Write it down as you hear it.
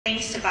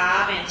thanks to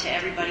Bob and to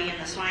everybody in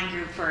the swine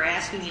group for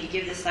asking me to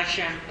give this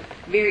lecture.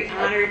 I'm very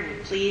honored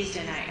and pleased,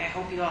 and I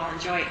hope you all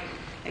enjoy it.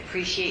 I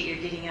appreciate your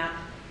getting up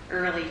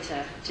early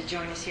to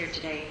join us here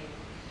today.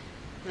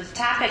 The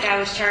topic I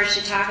was charged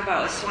to talk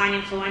about was swine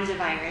influenza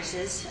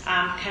viruses,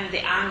 kind of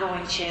the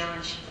ongoing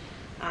challenge,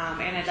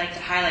 and I'd like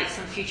to highlight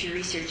some future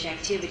research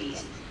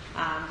activities.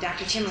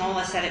 Dr. Tim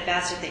Lola said it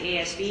best at the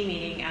ASB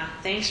meeting,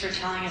 thanks for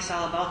telling us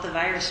all about the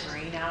virus,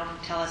 Marie. Now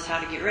tell us how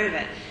to get rid of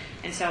it.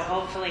 And so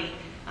hopefully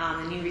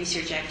the new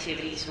research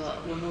activities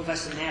will move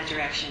us in that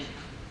direction.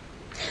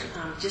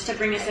 Just to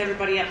bring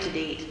everybody up to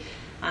date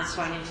on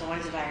swine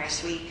influenza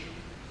virus, we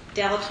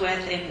dealt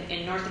with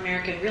in North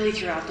America and really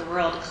throughout the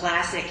world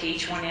classic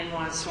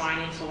H1N1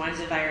 swine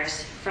influenza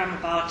virus from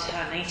about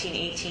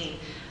 1918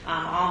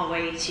 all the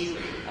way to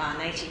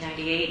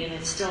 1998, and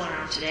it's still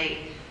around today.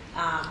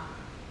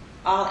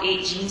 All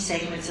 8 gene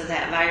segments of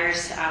that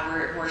virus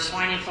were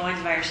swine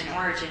influenza virus in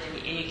origin,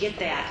 and you get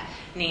that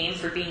name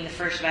for being the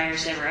first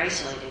virus ever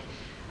isolated.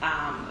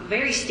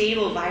 Very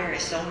stable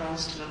virus,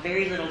 almost,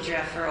 very little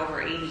drift for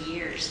over 80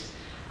 years.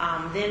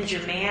 Then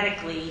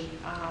dramatically,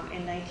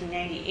 in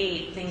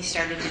 1998, things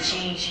started to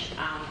change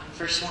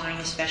for swine,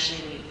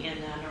 especially in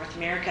North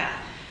America.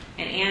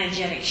 An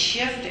antigenic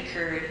shift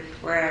occurred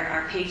where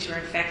our pigs were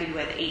infected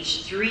with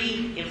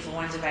H3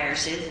 influenza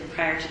viruses, and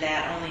prior to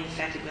that, only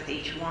infected with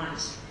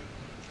H1s.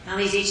 Now,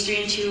 these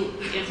H3 and 2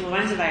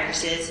 influenza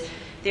viruses,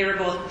 they were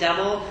both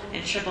double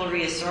and triple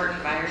reassortant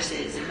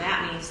viruses, and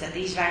that means that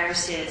these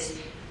viruses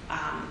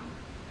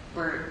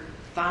were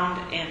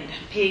found in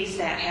pigs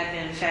that had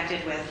been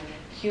infected with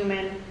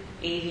human,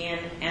 avian,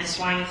 and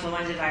swine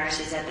influenza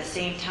viruses at the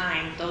same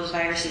time. Those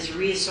viruses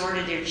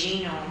reassorted their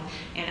genome,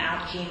 and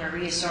out came a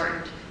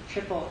reassortant,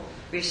 triple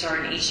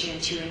reassortant H3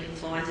 and 2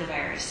 influenza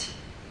virus.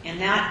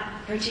 And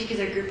that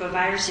particular group of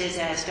viruses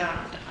has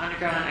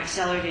undergone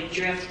accelerated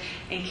drift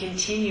and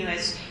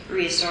continuous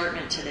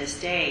reassortment to this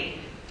day.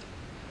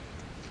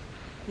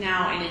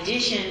 Now, in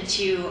addition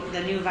to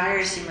the new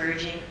virus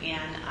emerging in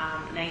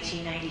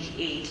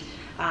 1998,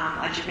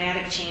 a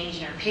dramatic change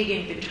in our pig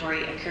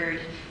inventory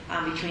occurred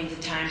between the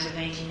times of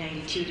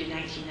 1992 to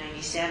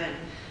 1997.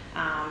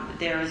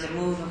 There was a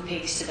move of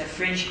pigs to the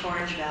fringe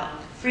corn belt,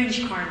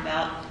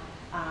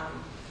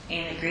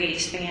 and a great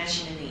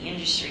expansion in the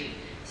industry.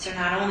 So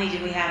not only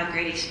did we have a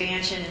great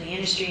expansion in the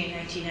industry in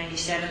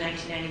 1997,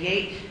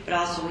 1998, but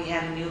also we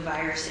had a new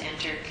virus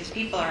enter, because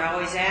people are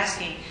always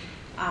asking,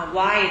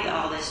 why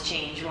all this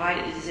change? Why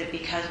is it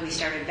because we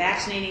started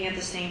vaccinating at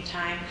the same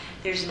time?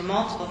 There's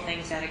multiple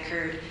things that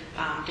occurred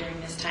during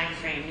this time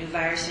frame. New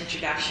virus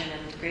introduction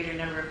and greater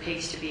number of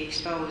pigs to be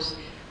exposed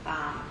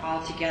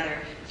all together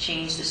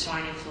changed the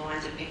swine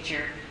influenza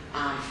picture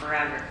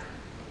forever.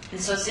 And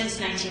so since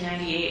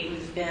 1998,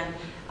 we've been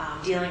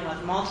dealing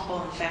with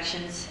multiple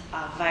infections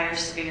of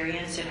virus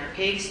variants in our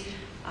pigs.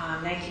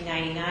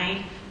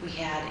 1999, we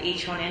had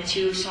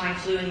H1N2 swine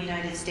flu in the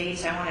United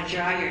States. I want to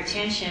draw your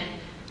attention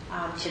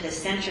to the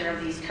center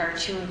of these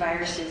cartoon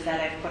viruses that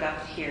I've put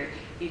up here.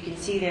 You can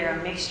see they're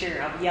a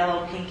mixture of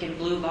yellow, pink, and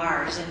blue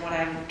bars, and what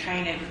I'm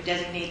trying to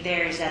designate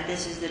there is that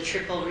this is the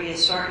triple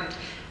reassortant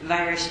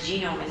virus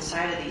genome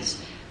inside of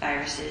these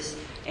viruses.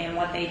 And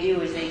what they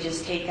do is they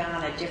just take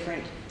on a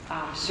different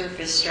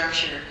surface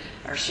structure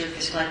or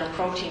surface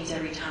glycoproteins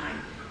every time.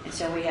 And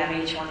so we have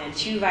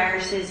H1N2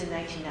 viruses in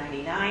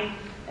 1999,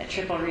 a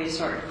triple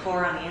reassortant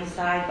core on the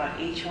inside, but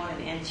H1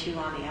 and N2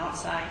 on the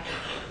outside.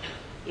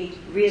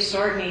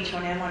 Reassortant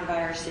H1N1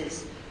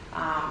 viruses,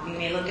 you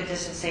may look at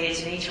this and say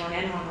it's an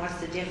H1N1, what's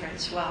the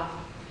difference? Well,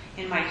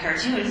 in my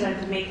cartoons I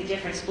make the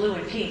difference blue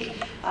and pink,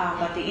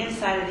 but the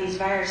inside of these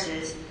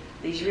viruses,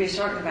 these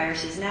reassortant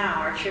viruses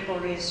now, are triple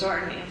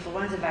reassortant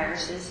influenza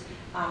viruses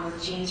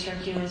with genes from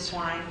human,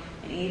 swine,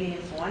 and avian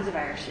influenza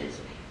viruses.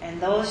 And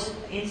those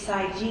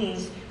inside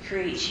genes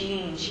create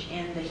change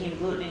in the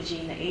hemagglutinin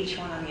gene, the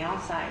H1 on the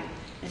outside.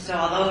 And so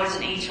although it's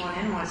an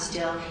H1N1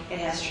 still, it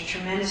has a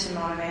tremendous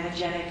amount of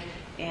antigenic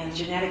and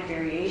genetic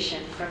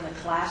variation from the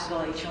classical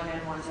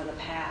H1N1s of the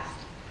past.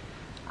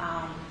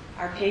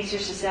 Our pigs are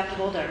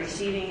susceptible to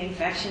receiving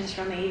infections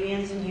from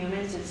avians and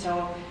humans, and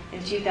so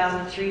in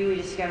 2003 we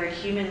discovered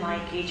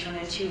human-like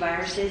H1N2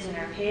 viruses in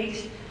our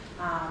pigs,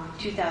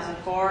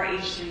 2004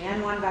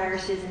 H3N1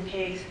 viruses in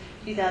pigs,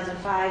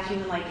 2005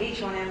 human-like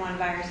H1N1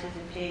 viruses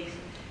in pigs,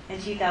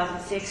 and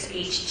 2006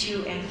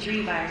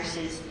 H2N3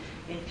 viruses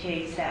in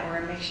pigs that were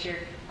a mixture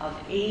of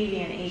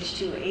avian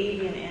H2,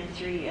 avian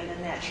N3, and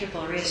then that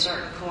triple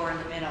reassortant core in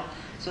the middle.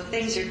 So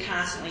things are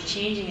constantly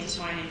changing in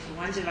swine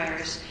influenza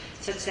virus,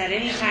 such that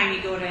anytime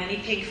you go to any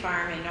pig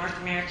farm in North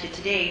America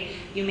today,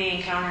 you may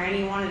encounter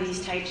any one of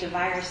these types of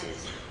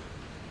viruses.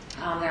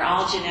 They're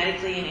all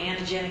genetically and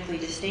antigenically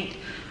distinct.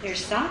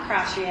 There's some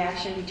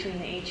cross-reaction between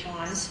the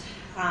H1s,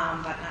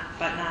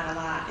 but not a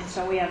lot. And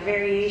so we have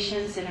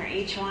variations in our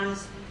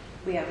H1s.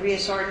 We have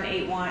reassortant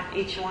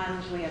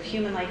H1s, we have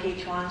human-like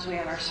H1s, we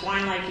have our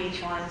swine-like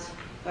H1s,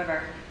 we have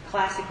our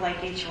classic-like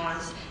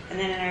H1s, and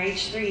then in our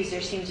H3s there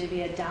seems to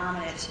be a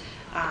dominant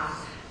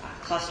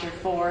cluster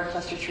 4,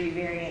 cluster 3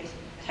 variant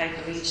type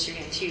of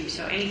H3N2.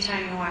 So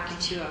anytime you walk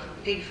into a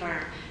pig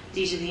farm,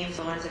 these are the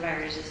influenza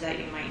viruses that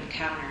you might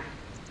encounter.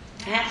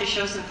 I have to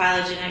show some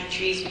phylogenetic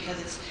trees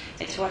because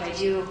it's what I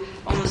do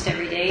almost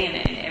every day,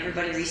 and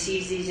everybody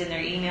receives these in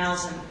their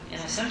emails, and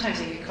sometimes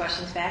I get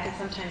questions back and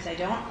sometimes I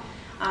don't.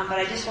 But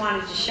I just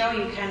wanted to show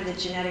you kind of the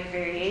genetic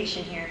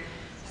variation here.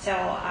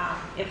 So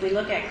if we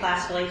look at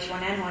classical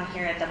H1N1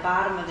 here at the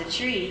bottom of the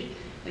tree,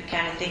 we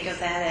kind of think of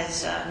that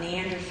as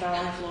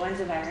Neanderthal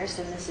influenza virus,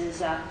 and this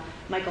is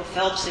Michael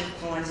Phelps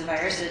influenza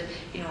virus,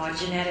 a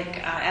genetic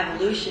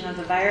evolution of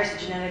the virus, a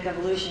genetic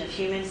evolution of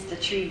humans. The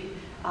tree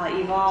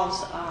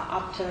evolves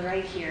up to the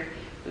right here.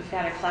 We've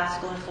got our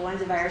classical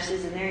influenza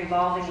viruses, and they're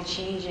evolving and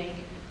changing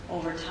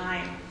over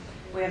time.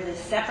 We have this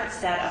separate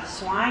set of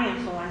swine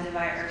influenza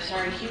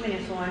human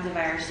influenza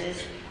viruses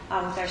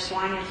with our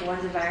swine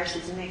influenza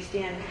viruses mixed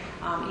in,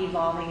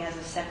 evolving as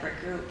a separate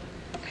group.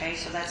 Okay,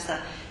 so that's the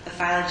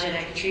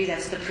phylogenetic tree.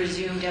 That's the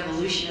presumed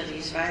evolution of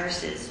these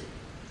viruses.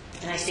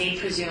 And I say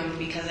presumed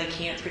because I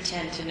can't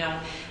pretend to know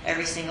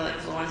every single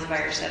influenza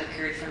virus that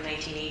occurred from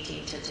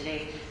 1918 to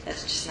today.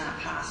 That's just not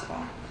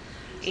possible.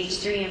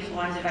 H3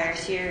 influenza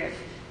virus here,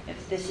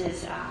 if this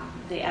is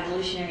the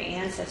evolutionary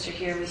ancestor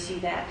here, we see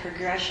that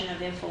progression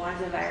of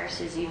influenza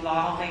viruses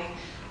evolving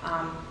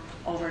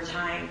over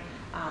time.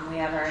 We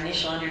have our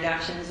initial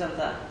introductions of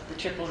the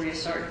triple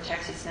reassortant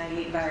Texas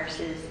 98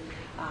 viruses,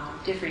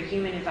 different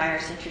human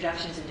virus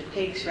introductions into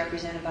pigs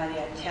represented by the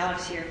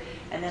italics here,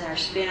 and then our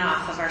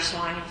spin-off of our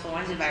swine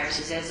influenza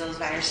viruses as those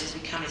viruses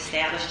become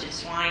established in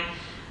swine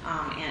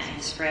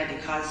and spread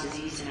and cause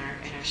disease in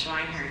our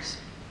swine herds.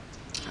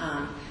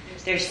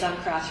 There's some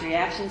cross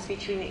reactions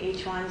between the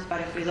H1s, but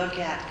if we look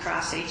at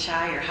cross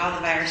HI or how the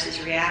viruses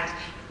react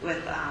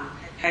with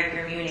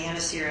hyperimmune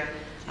antisera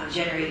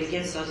generated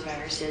against those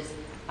viruses,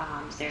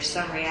 there's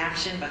some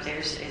reaction, but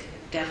there's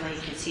definitely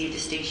you can see a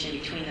distinction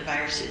between the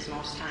viruses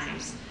most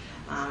times,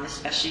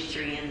 especially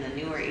 3 and the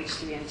newer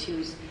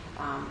H3N2s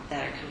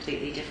that are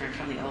completely different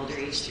from the older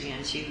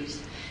H3N2s.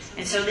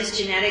 And so this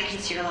genetic and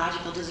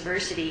serological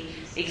diversity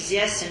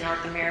exists in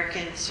North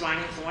American swine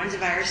influenza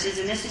viruses,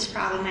 and this is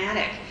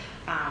problematic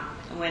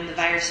when the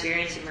virus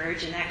variants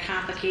emerge, and that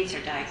complicates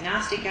our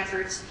diagnostic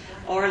efforts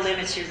or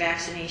limits your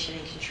vaccination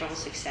and control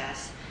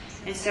success.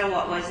 And so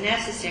what was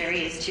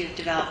necessary is to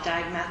develop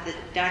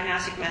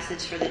diagnostic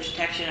methods for the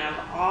detection of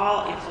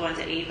all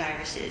influenza A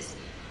viruses.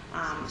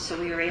 So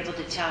we were able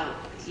to tell,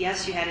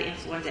 yes, you had an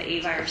influenza A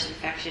virus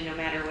infection no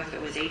matter if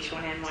it was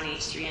H1N1,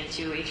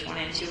 H3N2,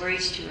 H1N2, or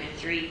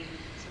H2N3.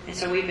 And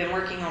so we've been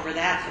working over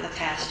that for the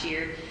past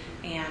year.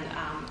 And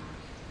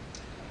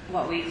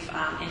what we've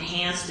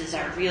enhanced is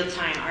our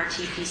real-time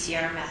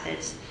RT-PCR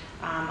methods,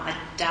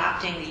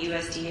 adopting the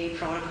USDA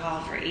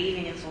protocol for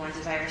avian influenza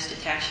virus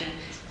detection,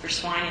 for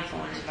swine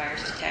influenza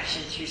virus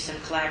detection through some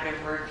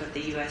collaborative work with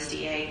the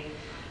USDA.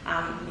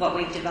 What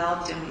we've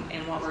developed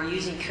and what we're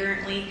using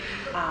currently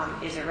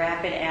is a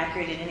rapid,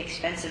 accurate, and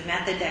inexpensive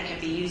method that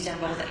can be used on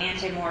both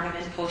ante-mortem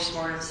and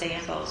post-mortem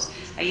samples.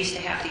 I used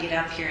to have to get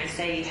up here and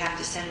say, you have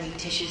to send me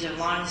tissues of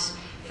lungs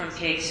from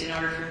pigs in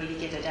order for me to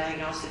get a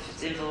diagnosis if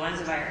it's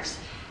influenza virus.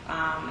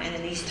 And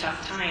in these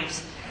tough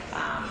times,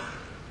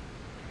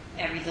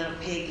 every little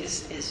pig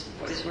is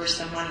worth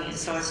some money, and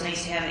so it's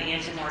nice to have an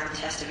antemortem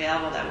test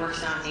available that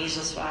works on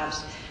nasal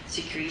swabs,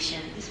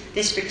 secretion.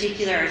 This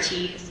particular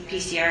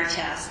RT-PCR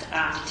test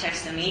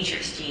detects the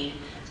matrix gene,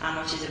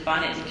 which is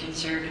abundant and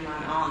conserved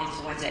among all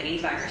influenza A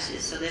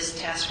viruses. So this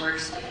test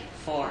works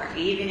for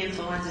avian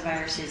influenza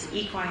viruses,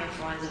 equine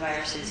influenza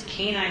viruses,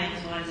 canine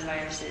influenza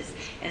viruses,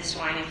 and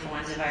swine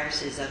influenza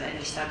viruses of any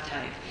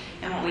subtype.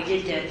 And what we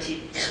did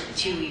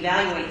to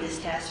evaluate this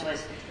test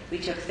was we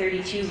took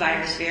 32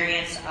 virus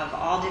variants of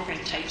all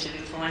different types of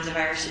influenza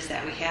viruses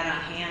that we had on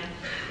hand,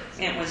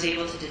 and was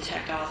able to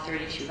detect all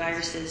 32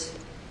 viruses.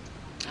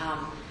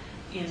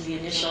 In the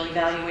initial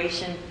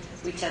evaluation,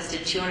 we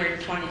tested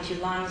 222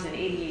 lungs and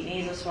 88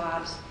 nasal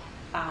swabs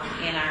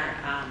in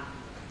our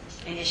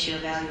initial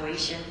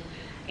evaluation,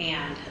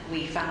 and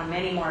we found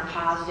many more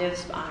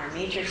positives on our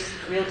matrix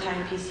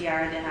real-time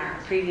PCR than our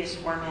previous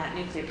format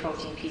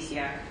nucleoprotein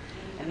PCR,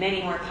 and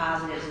many more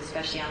positives,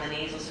 especially on the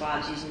nasal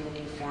swabs using the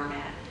new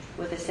format,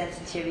 with a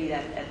sensitivity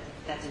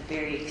that's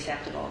very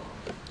acceptable.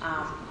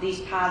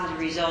 These positive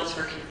results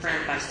were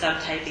confirmed by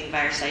subtyping,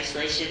 virus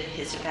isolation,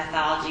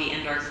 histopathology,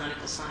 and/or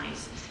clinical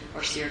signs,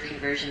 or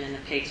seroconversion in the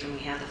pigs when we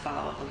have the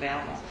follow-up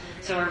available.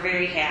 So we're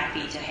very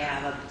happy to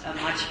have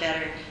a much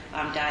better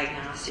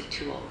diagnostic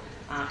tool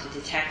to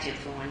detect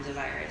influenza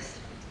virus.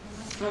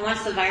 Well,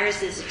 once the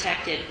virus is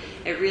detected,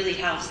 it really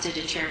helps to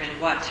determine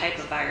what type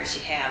of virus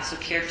you have. So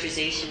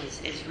characterization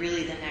is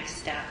really the next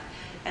step.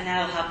 And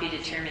that'll help you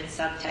determine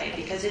subtype,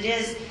 because it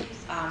is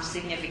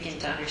significant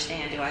to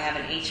understand, do I have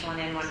an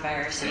H1N1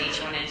 virus, an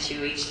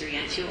H1N2,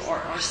 H3N2,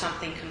 or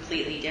something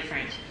completely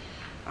different?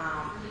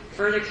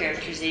 Further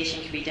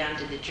characterization can be done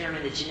to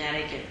determine the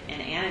genetic and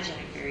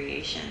antigenic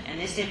variation. And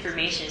this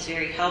information is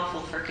very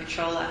helpful for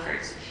control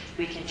efforts.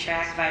 We can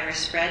track virus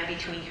spread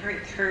between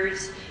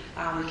herds.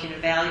 We can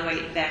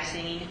evaluate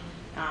vaccine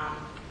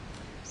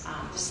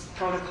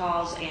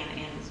protocols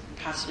and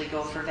possibly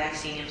go for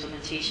vaccine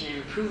implementation and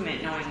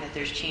improvement, knowing that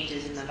there's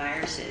changes in the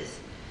viruses.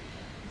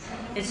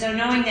 And so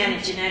knowing that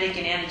a genetic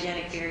and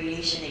antigenic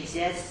variation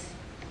exists,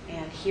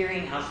 and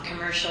hearing of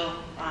commercial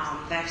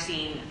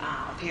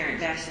apparent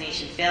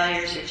vaccination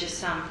failures, or just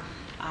some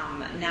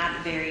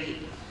not very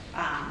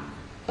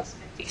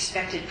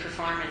expected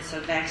performance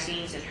of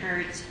vaccines in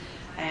herds,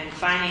 and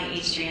finding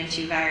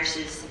H3N2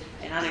 viruses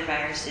and other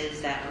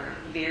viruses that were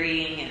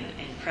varying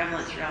and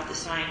prevalent throughout the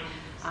swine.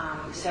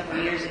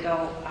 Several years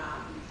ago,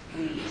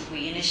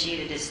 we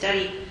initiated a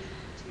study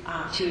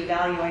to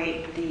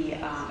evaluate the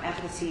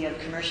efficacy of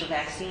commercial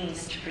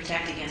vaccines to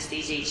protect against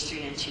these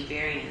H3N2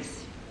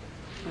 variants.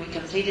 We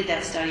completed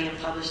that study and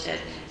published it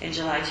in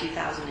July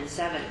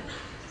 2007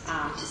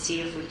 to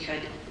see if we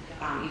could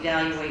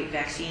evaluate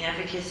vaccine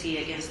efficacy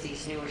against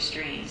these newer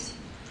strains.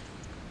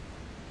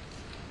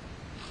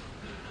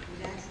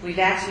 We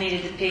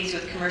vaccinated the pigs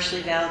with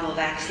commercially available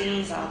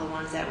vaccines, all the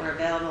ones that were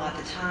available at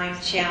the time,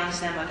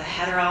 challenged them with a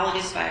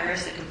heterologous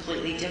virus, a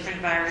completely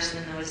different virus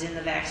than was in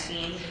the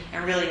vaccine,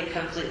 and really a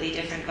completely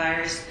different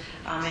virus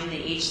in the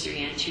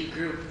H3N2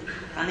 group.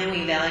 And then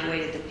we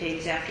evaluated the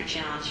pigs after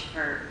challenge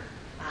for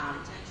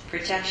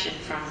protection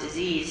from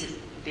disease,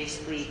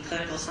 basically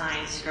clinical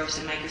signs, gross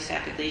and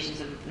microscopic lesions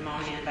of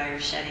pneumonia and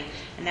virus shedding.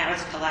 And that was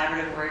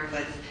collaborative work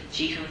with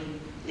Ji-Hoon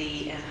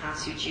Lee and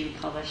Han-Soo Ju,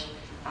 published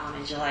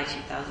in July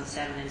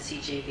 2007 in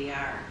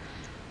CJVR.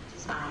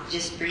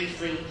 Just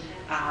briefly,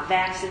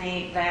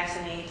 vaccinate,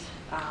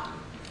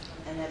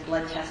 and then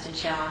blood test and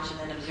challenge, and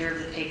then observe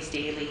the pigs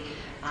daily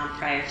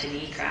prior to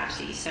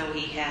necropsy. So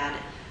we had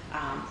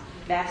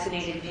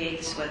vaccinated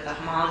pigs with a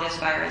homologous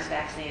virus,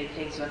 vaccinated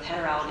pigs with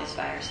heterologous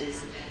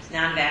viruses,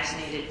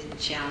 non-vaccinated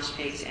challenged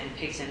pigs, and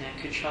pigs in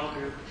a control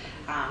group.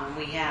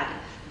 We had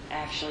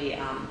actually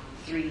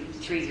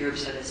three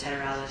groups of this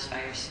heterologous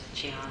virus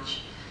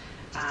challenge.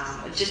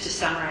 Just to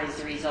summarize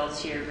the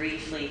results here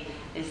briefly,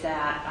 is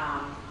that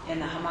in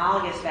the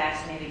homologous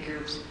vaccinated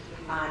groups,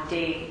 on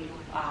day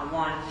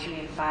 1, 3,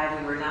 and 5,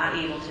 we were not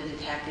able to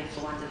detect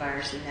influenza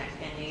virus in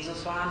nasal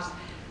swabs,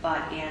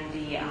 but in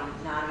the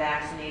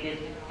non-vaccinated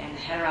and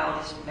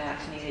heterologous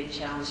vaccinated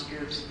challenged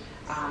groups,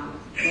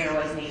 there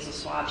was nasal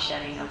swab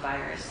shedding of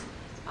virus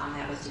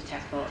that was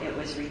detectable. It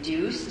was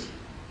reduced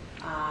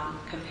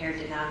compared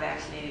to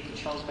non-vaccinated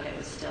controls, but it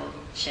was still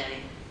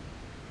shedding.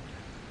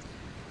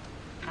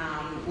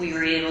 We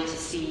were able to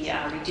see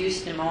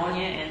reduced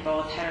pneumonia in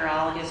both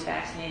heterologous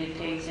vaccinated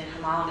pigs and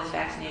homologous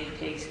vaccinated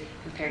pigs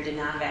compared to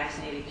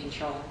non-vaccinated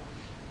control.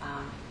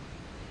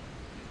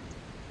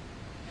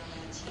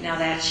 Now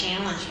that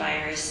challenge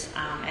virus,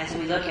 as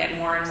we look at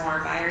more and more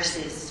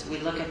viruses, we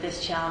look at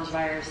this challenge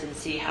virus and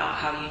see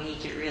how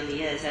unique it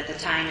really is. At the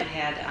time it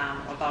had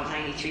about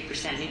 93%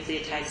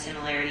 nucleotide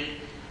similarity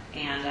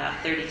and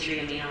 33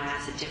 amino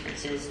acid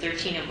differences,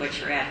 13 of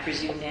which were at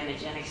presumed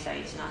antigenic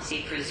sites. And I'll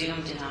say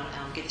presumed, and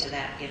I'll get to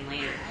that again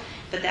later.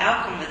 But the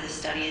outcome of this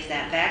study is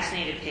that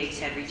vaccinated pigs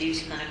had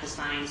reduced clinical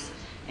signs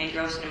and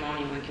gross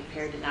pneumonia when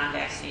compared to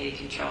non-vaccinated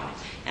control.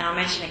 And I'll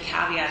mention a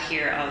caveat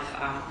here of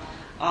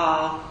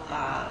all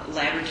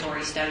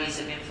laboratory studies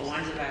of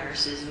influenza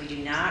viruses. We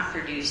do not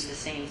produce the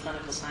same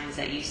clinical signs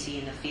that you see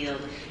in the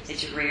field.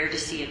 It's rare to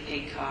see a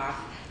pig cough.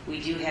 We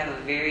do have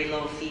a very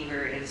low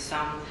fever and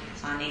some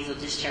nasal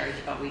discharge,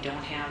 but we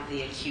don't have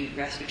the acute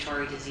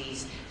respiratory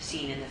disease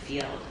seen in the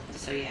field.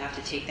 So you have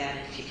to take that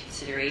into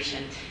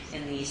consideration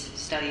in these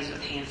studies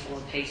with a handful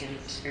of pigs in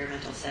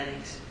experimental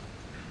settings.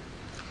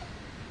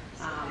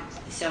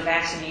 So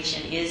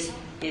vaccination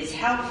is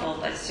helpful,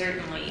 but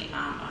certainly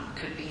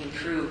could be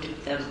improved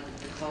the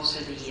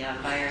closer the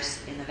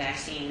virus in the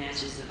vaccine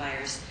matches the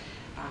virus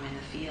in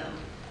the field.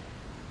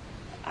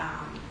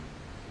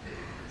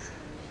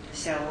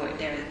 So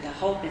the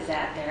hope is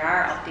that there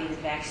are updated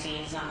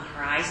vaccines on the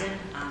horizon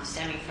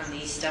stemming from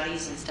these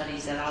studies and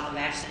studies that all the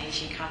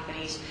vaccination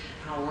companies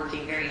are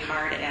working very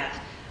hard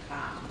at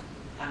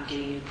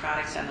getting new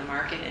products on the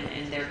market,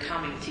 and they're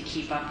coming to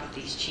keep up with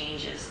these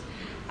changes.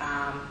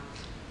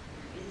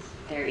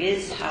 There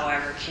is,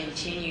 however,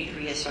 continued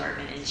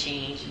reassortment and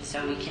change, and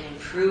so we can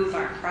improve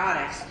our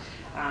products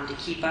to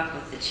keep up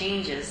with the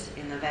changes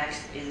in the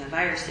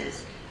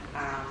viruses,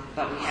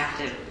 but we have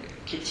to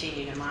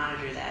continue to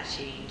monitor that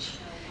change.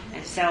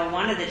 And so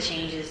one of the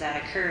changes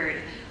that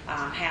occurred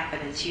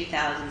happened in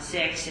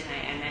 2006, and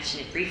I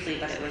mentioned it briefly,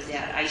 but it was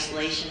that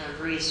isolation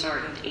of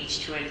reassortant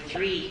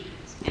H2N3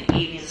 and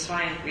avian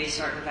swine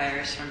reassortant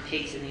virus from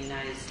pigs in the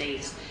United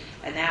States.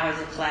 And that was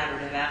a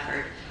collaborative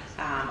effort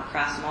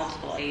across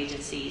multiple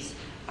agencies,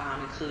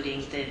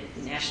 including the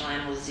National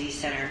Animal Disease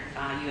Center,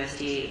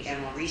 USDA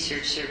Animal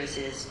Research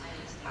Services,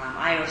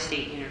 Iowa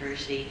State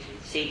University,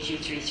 St.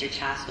 Jude's Research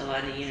Hospital,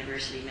 and the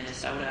University of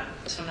Minnesota.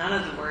 So none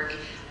of the work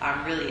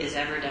really is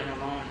ever done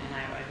alone, and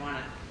I want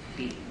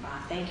to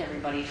thank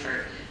everybody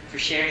for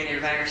sharing their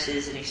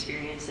viruses and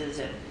experiences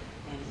and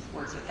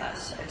work with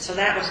us. And so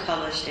that was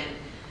published in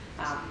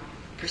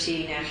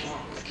Proceeding National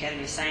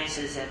Academy of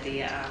Sciences at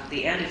the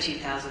end of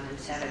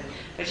 2007.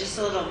 But just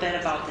a little bit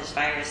about this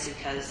virus,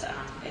 because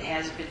it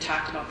hasn't been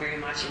talked about very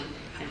much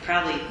and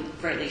probably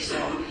rightly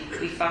so.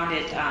 We found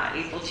it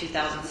April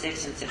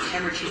 2006 and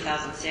September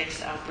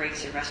 2006,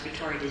 outbreaks of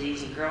respiratory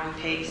disease in growing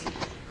pigs.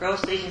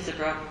 Gross lesions of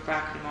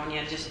Brock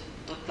pneumonia just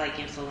looked like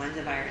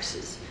influenza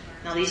viruses.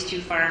 Now these two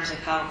farms, I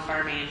call them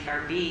Farm A and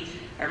Farm B,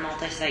 are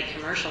multi-site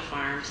commercial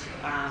farms.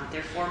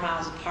 They're 4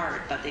 miles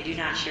apart, but they do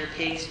not share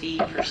pigs, feed,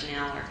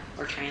 personnel,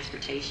 or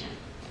transportation.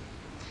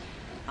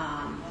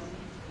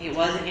 It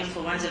was an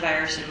influenza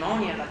virus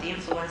pneumonia, but the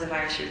influenza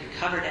virus we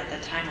recovered at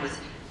the time was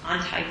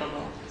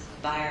untypable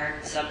by our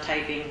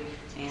subtyping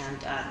and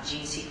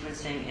gene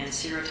sequencing and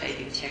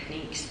serotyping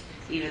techniques,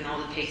 even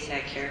though the pigs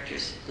had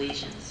characteristic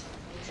lesions.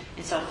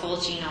 And so full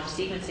genome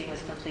sequencing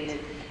was completed,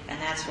 and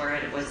that's where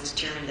it was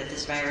determined that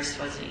this virus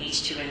was an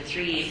H2N3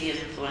 avian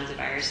influenza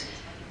virus,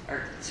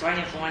 or swine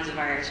influenza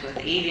virus with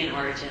avian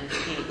origin,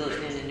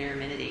 hemagglutinin and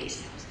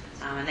neuraminidase.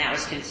 And that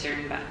was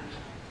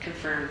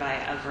confirmed by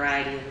a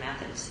variety of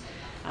methods.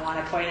 I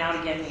want to point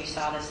out again, you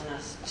saw this in a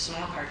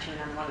small cartoon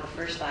on one of the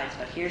first slides,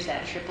 but here's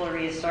that triple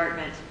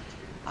reassortment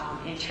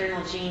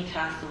internal gene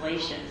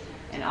constellation,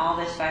 and all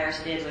this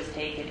virus did was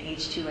take an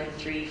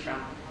H2N3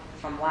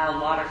 from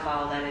wild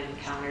waterfowl that it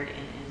encountered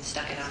and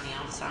stuck it on the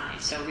outside.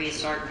 So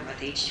reassortment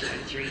with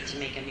H2N3 to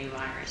make a new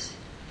virus.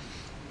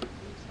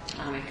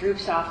 It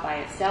groups off by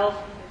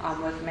itself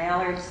with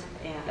mallards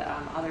and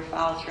other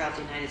fowl throughout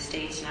the United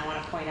States, and I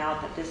want to point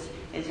out that this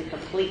is a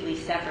completely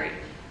separate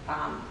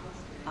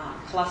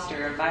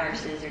cluster of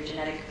viruses or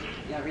genetic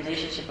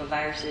relationship of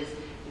viruses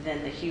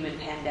than the human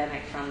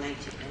pandemic from the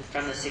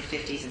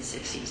 50s and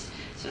 60s.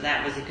 So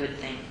that was a good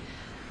thing.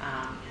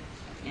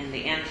 And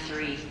the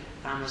N3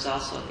 was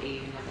also of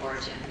avian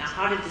origin. Now,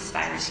 how did this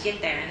virus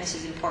get there? And this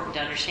is important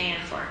to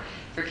understand for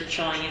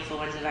controlling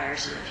influenza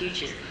virus in the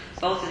future.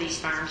 Both of these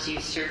farms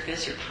use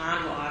surface or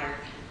pond water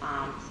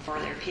for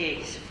their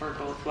pigs, for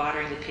both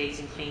watering the pigs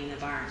and cleaning the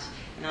barns.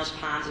 And those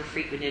ponds are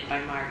frequented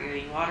by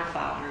migrating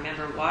waterfowl. And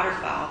remember,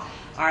 waterfowl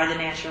are the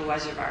natural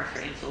reservoir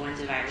for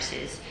influenza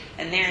viruses,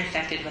 and they're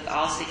infected with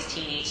all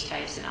 16 H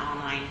types and all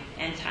 9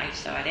 N types.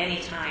 So at any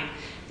time,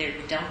 they're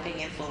dumping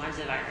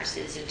influenza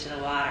viruses into the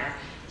water,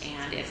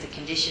 and if the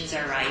conditions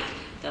are right,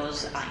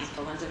 those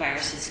influenza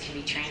viruses can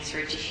be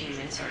transferred to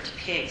humans or to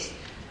pigs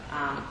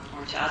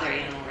or to other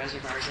animal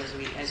reservoirs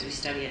as we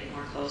study it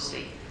more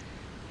closely.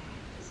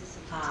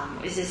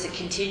 Is this a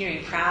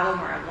continuing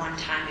problem or a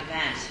one-time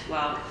event?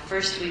 Well,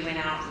 first we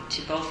went out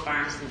to both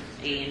farms,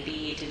 A and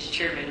B, to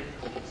determine,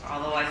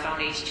 although I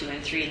found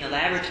H2N3 in the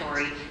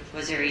laboratory,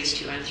 was there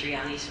H2N3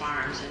 on these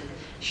farms? And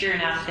sure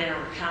enough, there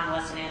were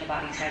convalescent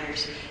antibody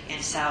titers in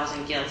sows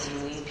and gilts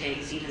and weaned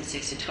pigs, even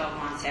 6 to 12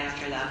 months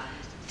after the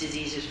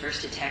disease was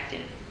first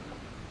detected.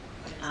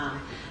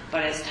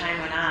 But as time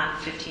went on,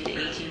 15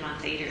 to 18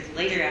 months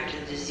later after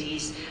the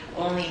disease,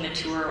 only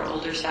mature or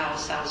older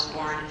sows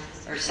born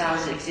or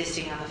sows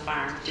existing on the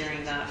farm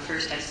during the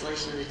first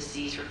isolation of the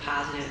disease were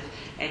positive,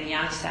 and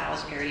young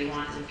sows, parity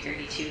 1s and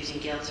parity 2s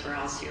and gilts, were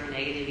all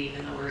seronegative,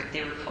 even though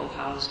they were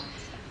co-housed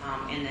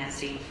in that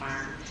same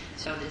farm.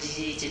 So the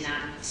disease did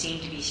not seem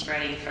to be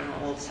spreading from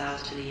the old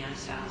sows to the young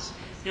sows.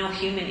 No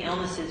human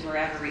illnesses were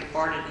ever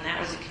reported, and that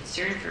was a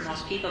concern for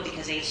most people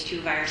because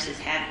H2 viruses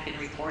hadn't been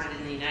reported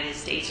in the United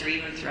States or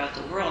even throughout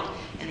the world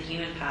in the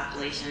human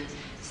population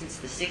since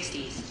the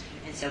 60s.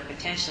 And so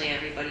potentially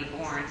everybody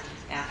born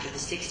after the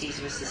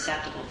 60s was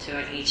susceptible to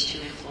an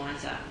H2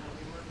 influenza.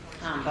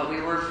 But we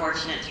were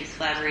fortunate through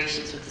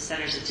collaborations with the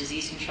Centers of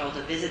Disease Control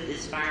to visit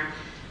this farm,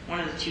 one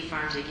of the two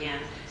farms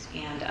again,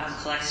 and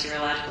collect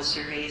serological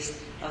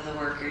surveys of the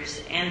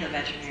workers and the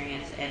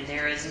veterinarians, and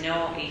there is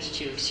no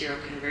H2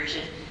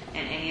 seroconversion,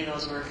 and any of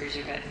those workers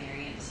are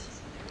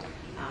veterinarians.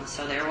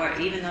 So there were,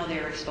 even though they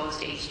were exposed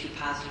to H2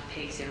 positive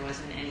pigs, there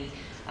wasn't any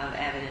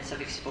evidence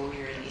of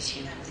exposure in these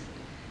humans.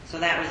 So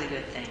that was a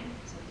good thing.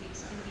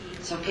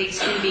 So pigs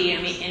can be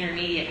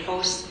intermediate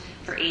hosts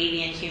for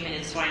avian, human,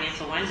 and swine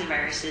influenza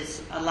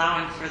viruses,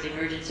 allowing for the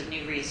emergence of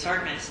new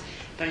reassortments,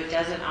 but it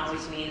doesn't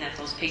always mean that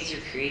those pigs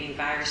are creating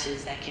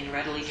viruses that can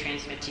readily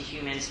transmit to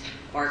humans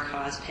or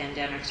cause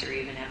pandemics or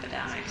even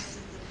epidemics.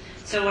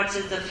 So what's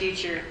the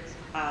future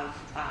of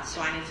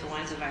swine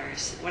influenza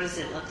virus? What does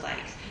it look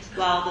like?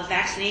 Well, the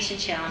vaccination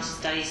challenge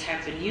studies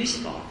have been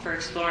useful for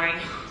exploring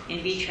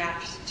in vitro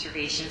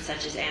observations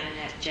such as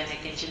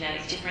antigenic and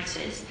genetic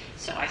differences.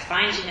 So I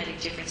find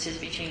genetic differences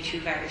between two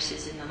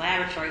viruses in the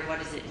laboratory. What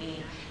does it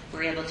mean?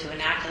 We're able to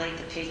inoculate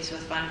the pigs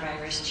with one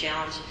virus,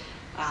 challenge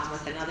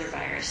with another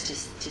virus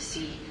to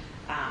see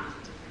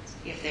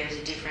if there's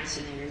a difference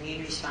in their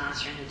immune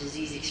response or in the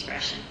disease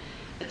expression.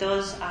 But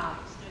those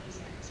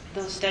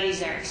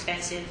studies are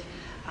expensive.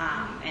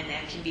 And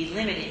that can be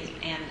limiting,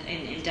 and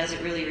it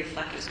doesn't really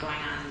reflect what's going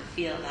on in the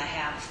field. I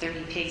have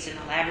 30 pigs in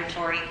the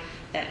laboratory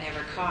that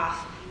never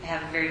cough,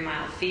 have a very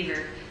mild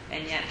fever,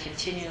 and yet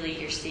continually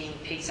you're seeing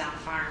pigs on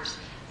farms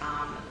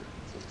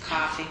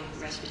coughing,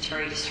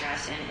 respiratory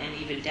distress, and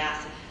even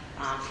death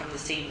from the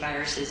same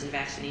viruses and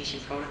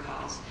vaccination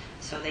protocols.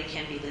 So they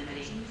can be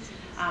limiting.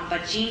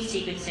 But gene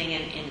sequencing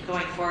and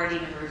going forward,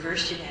 even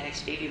reverse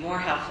genetics may be more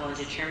helpful in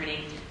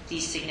determining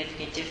these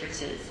significant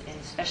differences, and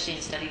especially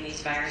in studying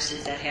these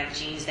viruses that have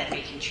genes that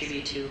may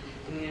contribute to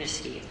immune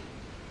escape.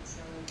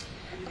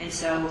 And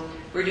so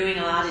we're doing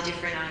a lot of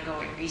different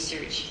ongoing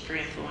research for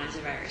influenza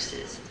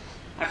viruses.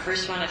 I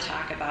first want to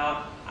talk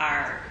about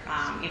our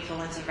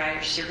influenza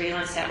virus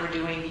surveillance that we're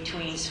doing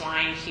between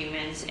swine,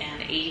 humans,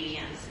 and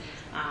avians,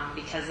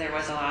 because there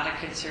was a lot of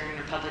concern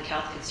or public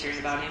health concern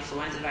about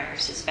influenza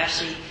virus,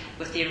 especially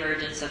with the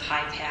emergence of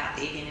high-path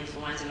avian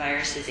influenza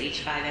viruses,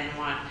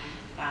 H5N1,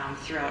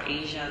 throughout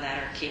Asia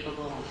that are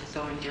capable of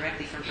going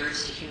directly from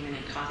birds to human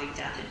and causing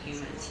death in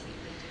humans.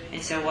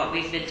 And so what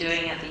we've been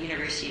doing at the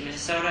University of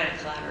Minnesota in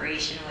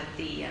collaboration with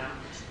the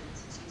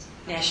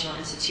National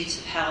Institutes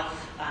of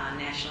Health,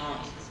 National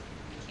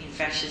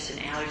Infectious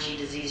and Allergy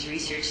Disease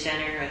Research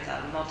Center, with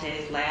a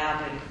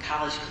multi-lab and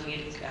college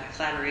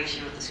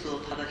collaboration with the School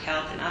of Public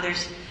Health and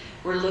others,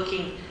 we're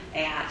looking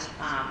at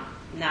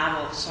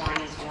novel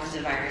swine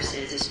influenza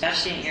viruses,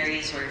 especially in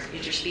areas where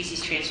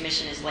interspecies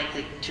transmission is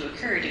likely to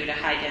occur due to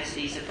high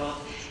densities of both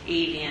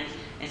avian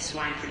and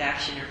swine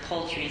production, or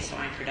poultry and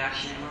swine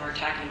production. And when we're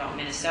talking about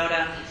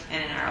Minnesota,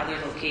 and in our other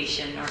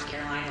location, North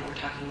Carolina, we're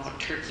talking about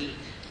turkey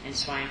and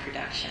swine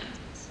production.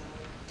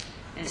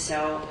 And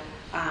so,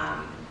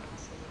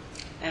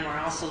 and we're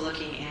also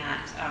looking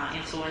at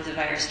influenza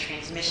virus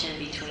transmission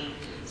between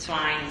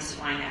swine and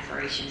swine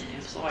operation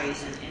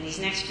employees. And these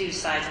next few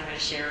slides I'm going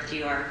to share with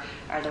you are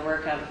the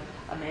work of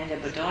Amanda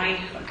Bedoin,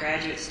 a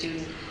graduate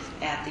student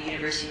at the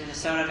University of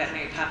Minnesota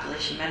Veterinary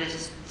Population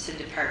Medicine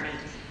Department,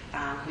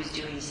 who's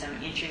doing some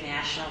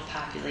international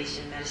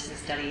population medicine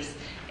studies,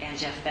 and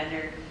Jeff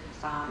Bender,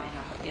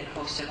 and a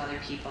host of other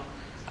people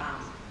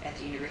at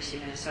the University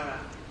of Minnesota.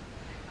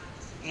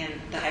 And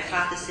the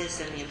hypothesis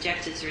and the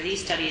objectives for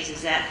these studies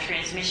is that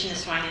transmission of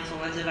swine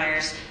influenza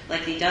virus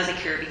likely does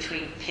occur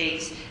between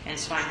pigs and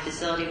swine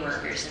facility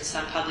workers. In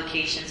some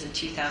publications in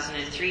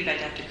 2003 by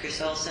Dr. Chris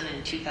Olson and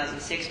in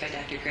 2006 by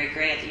Dr. Greg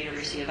Gray at the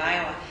University of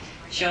Iowa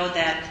showed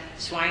that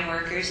swine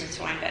workers and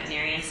swine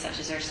veterinarians, such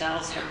as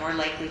ourselves, are more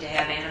likely to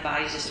have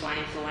antibodies to swine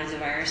influenza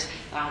virus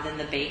than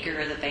the baker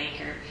or the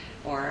banker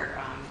or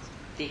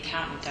the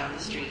accountant down the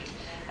street.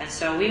 And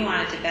so we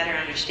wanted to better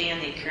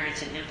understand the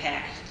occurrence and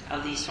impact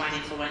of these swine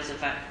influenza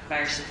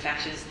virus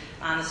infections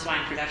on the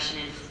swine production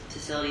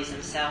facilities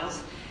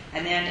themselves.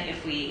 And then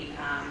if we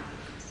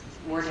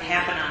were to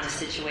happen on this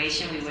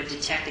situation, we would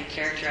detect and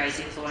characterize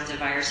influenza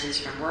viruses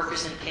from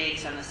workers and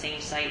pigs on the same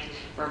site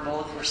where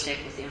both were sick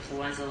with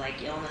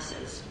influenza-like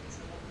illnesses.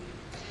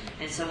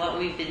 And so what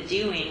we've been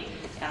doing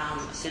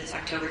since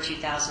October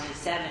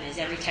 2007 is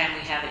every time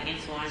we have an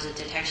influenza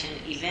detection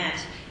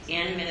event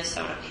in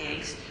Minnesota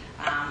pigs,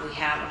 we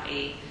have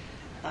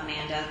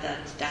Amanda,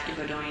 Dr.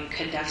 Bedoin,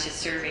 conducts a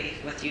survey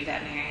with you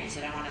veterinarians,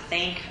 and I want to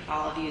thank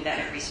all of you that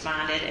have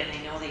responded, and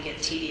I know they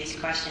get tedious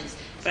questions,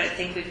 but I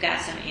think we've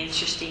got some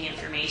interesting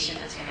information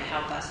that's going to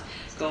help us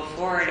go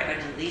forward,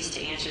 and at least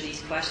to answer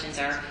these questions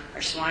are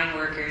swine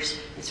workers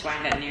and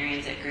swine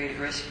veterinarians at greater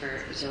risk for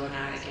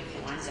zoonotic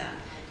influenza.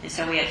 And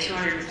so we had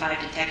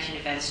 205 detection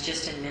events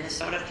just in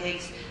Minnesota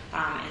pigs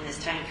in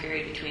this time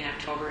period between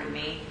October and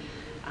May.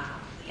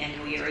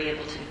 And we were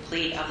able to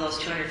complete, of those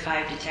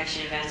 205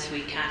 detection events, we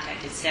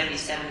contacted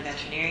 77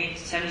 veterinarians,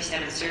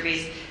 77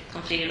 surveys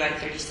completed by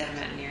 37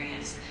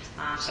 veterinarians.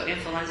 So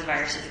influenza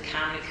virus is a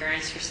common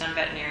occurrence for some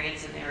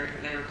veterinarians, and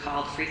they were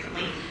called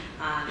frequently,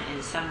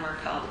 and some were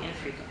called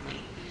infrequently.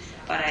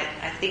 But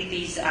I think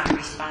these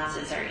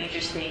responses are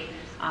interesting.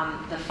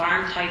 The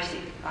farm types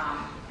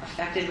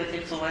affected with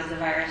influenza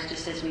virus,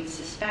 just as we'd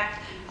suspect,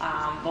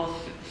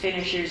 both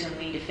finishers and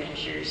wean to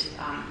finishers,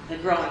 the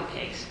growing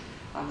pigs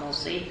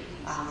mostly,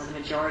 the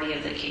majority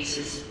of the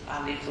cases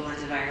of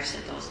influenza virus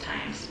at those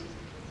times.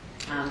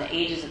 The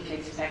ages of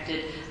pigs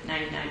affected,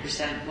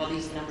 99%, well,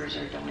 these numbers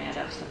don't add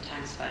up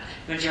sometimes, but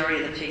the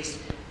majority of the pigs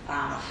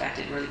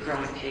affected were the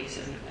growing pigs,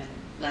 and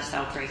less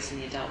outbreaks in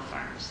the adult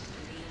farms.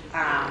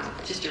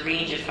 Just a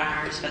range of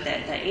farms, but the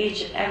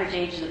average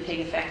age of the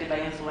pig affected by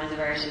influenza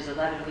virus is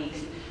 11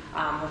 weeks,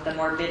 with the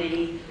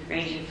morbidity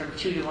ranging from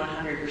 2 to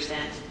 100%,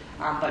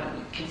 but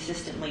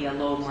consistently a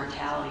low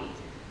mortality.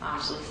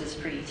 So this is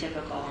pretty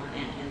typical,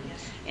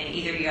 and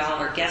either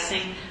y'all are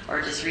guessing or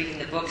just reading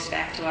the books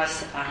back to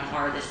us,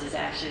 or this is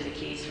actually the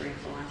case for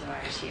influenza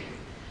virus here.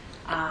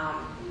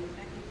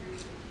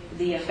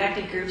 The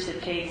affected groups of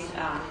pigs,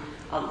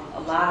 a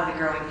lot of the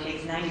growing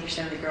pigs,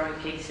 90% of the growing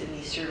pigs in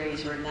these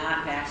surveys were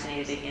not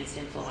vaccinated against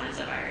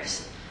influenza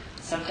virus.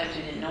 Sometimes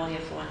we didn't know the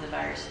influenza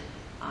virus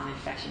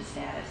infection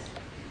status.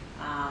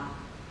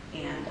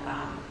 And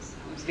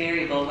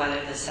variable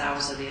whether the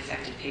sows of the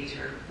affected pigs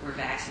were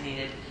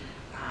vaccinated.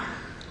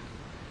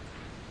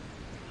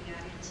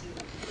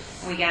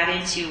 We got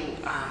into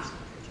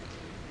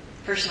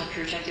personal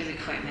protective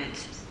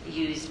equipment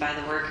used by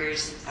the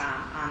workers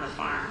on the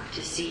farm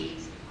to see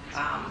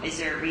is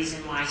there a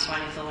reason why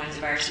swine influenza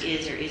virus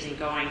is or isn't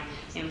going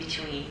in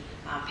between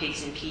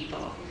pigs and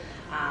people.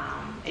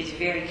 It's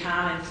very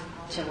common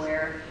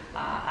to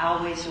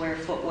always wear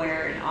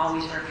footwear and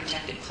always wear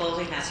protective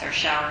clothing. That's our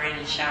shower in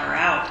and shower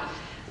out.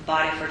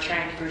 But if we're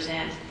trying to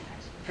prevent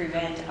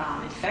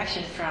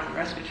infection from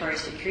respiratory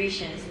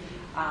secretions,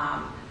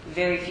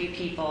 very few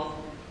people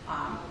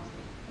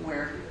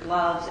wear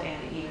gloves,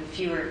 and even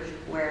fewer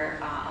wear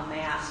a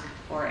mask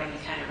or any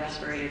kind of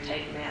respirator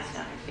type mask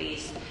on their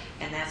face.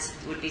 And that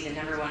would be the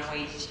number one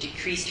way to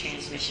decrease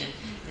transmission.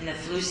 In the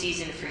flu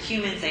season for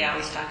humans, they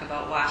always talk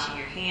about washing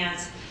your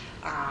hands,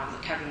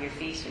 covering your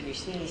face when you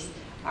sneeze.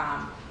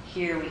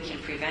 Here we can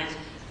prevent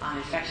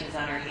infections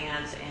on our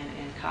hands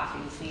and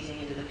coughing and sneezing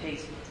into the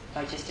pigs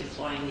by just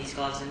employing these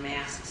gloves and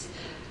masks.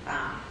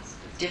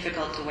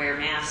 Difficult to wear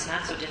masks,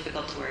 not so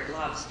difficult to wear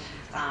gloves.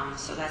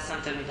 So that's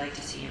something we'd like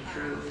to see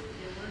improve.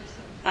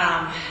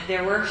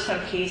 There were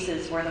some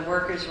cases where the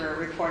workers were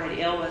reported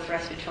ill with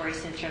respiratory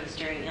symptoms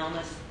during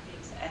illness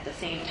at the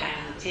same time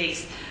in the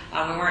pigs. We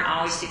weren't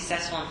always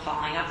successful in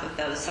following up with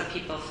those. Some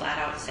people flat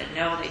out said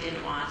no, they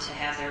didn't want to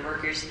have their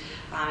workers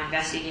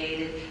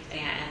investigated,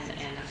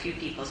 and a few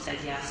people said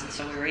yes. And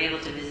so we were able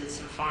to visit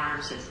some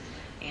farms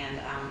and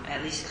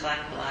at least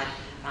collect blood.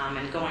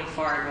 And going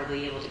forward, we'll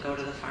be able to go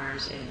to the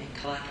farms and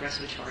collect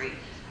respiratory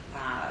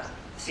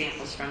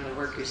samples from the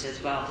workers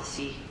as well to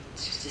see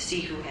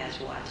who has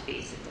what,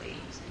 basically.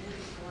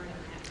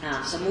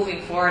 So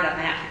moving forward on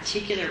that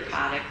particular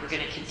product, we're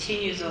going to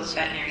continue those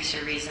veterinary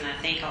surveys, and I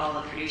thank all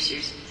the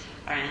producers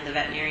and the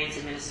veterinarians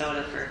in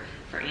Minnesota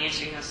for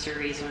answering those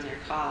surveys when they're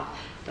called.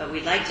 But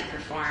we'd like to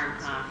perform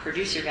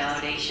producer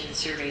validation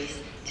surveys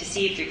to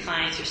see if your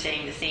clients are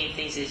saying the same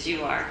things as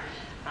you are,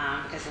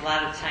 because a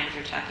lot of times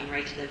we're talking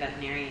right to the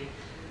veterinarian.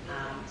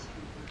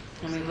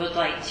 And we would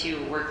like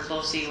to work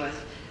closely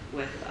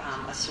with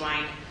a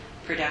swine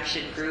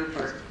production group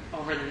or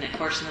over the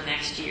course of the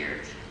next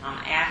year,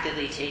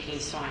 actively taking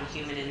swine,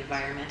 human, and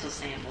environmental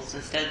samples.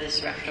 Instead of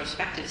this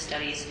retrospective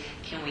studies,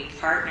 can we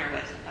partner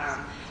with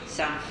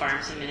some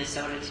farms in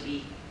Minnesota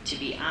to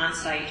be on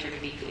site or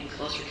to be in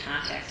closer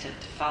contact to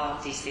follow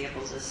up these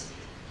samples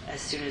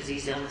as soon as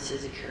these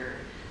illnesses occur?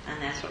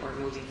 And that's what we're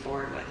moving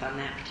forward with on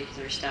that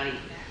particular study.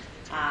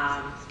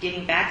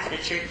 Getting back to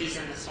the turkeys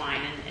and the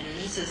swine, and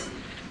this is,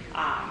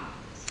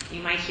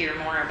 you might hear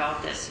more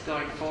about this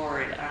going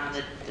forward.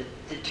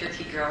 The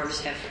turkey growers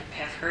have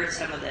heard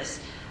some of this,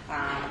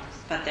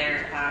 but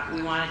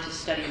we wanted to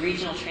study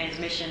regional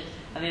transmission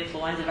of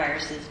influenza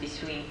viruses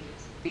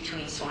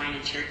between swine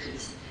and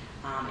turkeys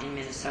in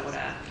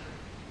Minnesota.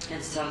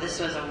 And so this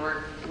was a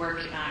work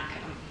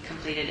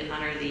completed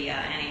under the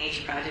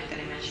NIH project that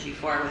I mentioned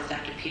before with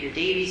Dr. Peter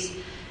Davies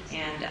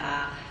and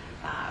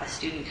a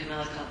student,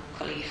 Camila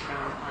Colli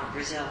from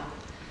Brazil.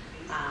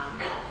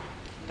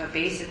 But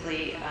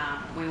basically,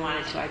 we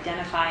wanted to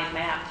identify and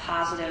map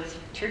positive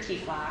turkey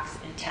flocks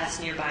and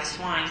test nearby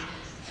swine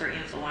for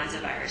influenza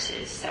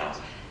viruses. So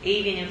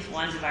avian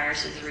influenza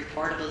virus is a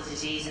reportable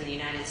disease in the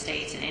United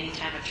States, and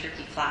anytime a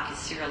turkey flock is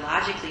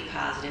serologically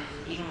positive,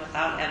 even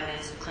without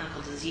evidence of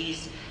clinical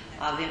disease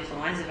of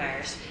influenza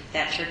virus,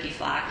 that turkey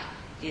flock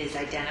is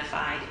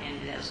identified, and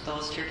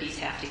those turkeys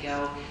have to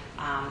go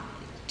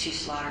to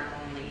slaughter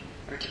only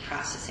or to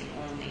processing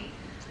only.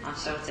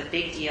 So it's a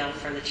big deal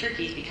for the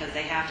turkeys because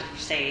they have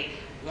to say,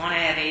 one, I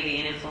have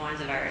avian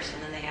influenza virus,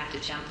 and then they have to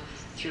jump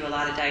through a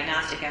lot of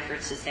diagnostic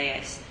efforts to say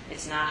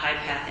it's not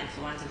high-path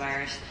influenza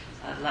virus.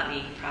 Let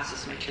me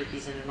process my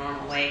turkeys in a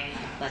normal way.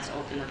 Let's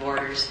open the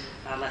borders.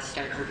 Let's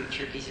start moving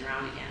turkeys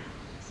around again.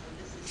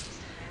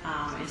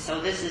 And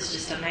so this is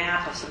just a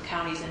map of some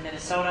counties in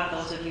Minnesota.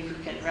 Those of you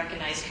who can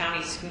recognize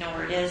counties know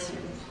where it is.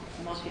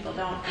 Most people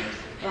don't.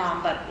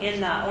 But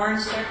in the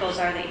orange circles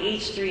are the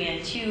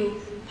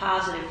H3N2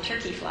 positive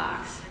turkey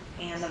flocks.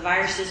 And the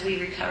viruses we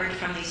recovered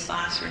from these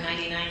flocks were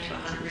 99 to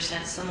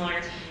 100%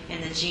 similar in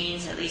the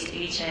genes, at least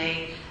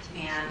HA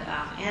and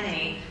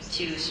NA,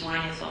 to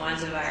swine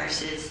influenza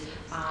viruses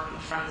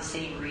from the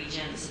same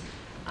regions.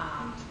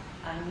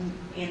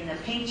 In the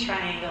pink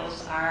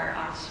triangles are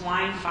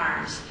swine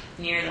farms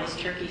near those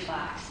turkey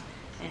flocks.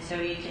 And so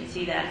you can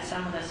see that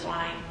some of the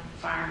swine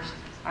farms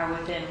are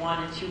within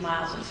 1 and 2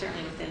 miles, and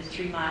certainly within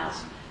 3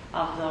 miles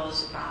of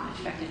those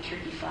infected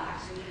turkey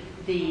flocks.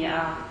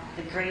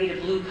 The gray to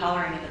blue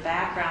coloring in the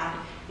background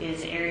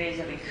is areas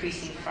of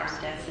increasing farm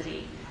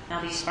density.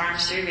 Now these farm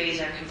surveys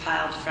are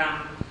compiled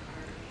from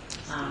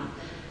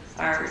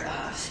our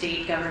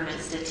state government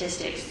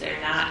statistics.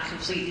 They're not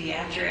completely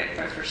accurate,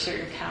 but for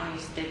certain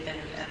counties they've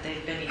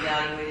been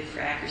evaluated for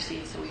accuracy,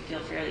 and so we feel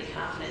fairly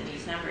confident in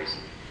these numbers.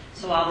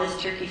 So while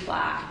this turkey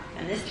flock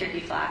and this turkey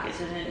flock is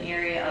in an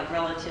area of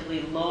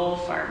relatively low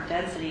farm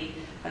density,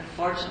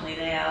 unfortunately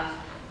they have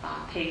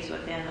pigs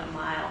within a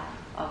mile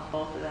of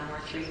both of them, or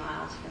 3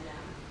 miles from them.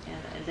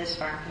 And this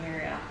farm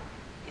area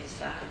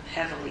is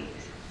heavily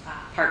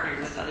partnered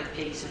with other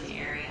pigs in the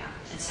area.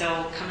 And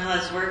so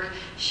Camilla's work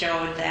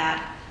showed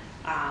that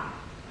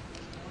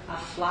a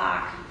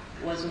flock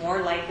was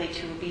more likely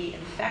to be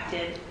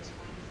infected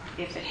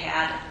if it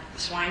had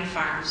swine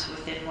farms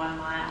within 1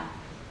 mile.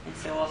 And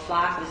so a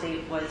flock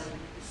was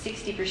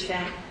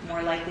 60%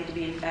 more likely to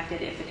be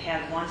infected if it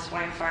had one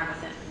swine farm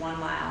within 1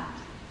 mile,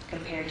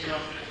 compared to a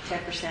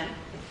 10%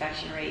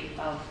 infection rate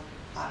of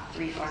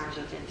 3 farms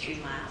within 3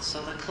 miles.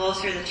 So the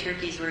closer the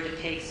turkeys were to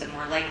pigs, the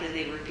more likely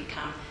they would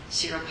become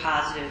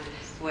seropositive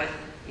with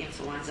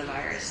influenza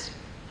virus.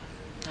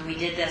 And we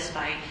did this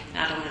by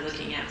not only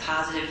looking at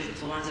positive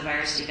influenza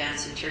virus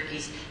events in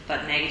turkeys,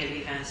 but negative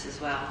events as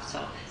well.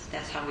 So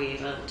that's how we were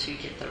able to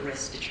get the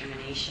risk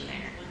determination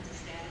there.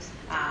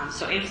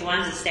 So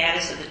influenza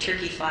status of the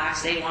turkey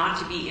flocks, they want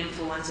to be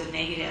influenza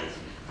negative.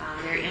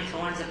 They're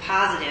influenza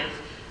positive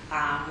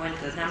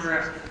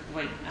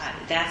when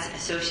that's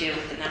associated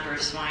with the number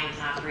of swine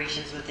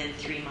operations within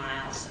 3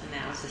 miles, and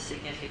that was a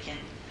significant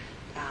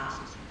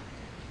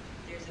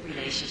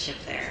relationship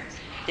there.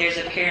 There's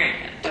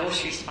apparent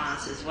dose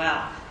response as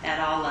well at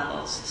all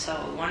levels. So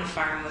 1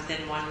 farm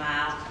within 1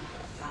 mile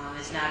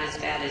is not as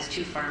bad as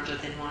 2 farms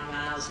within 1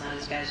 mile, is not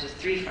as bad as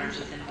 3 farms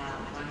within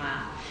 1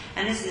 mile.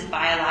 And this is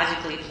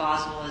biologically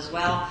plausible as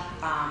well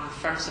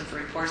from some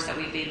reports that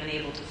we've been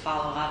able to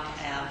follow up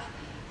of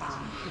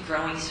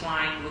growing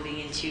swine moving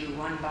into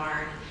 1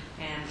 barn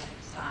and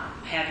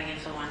having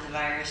influenza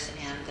virus,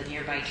 and the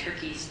nearby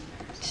turkeys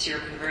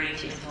seroconverting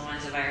to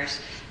influenza virus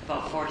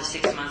about 4 to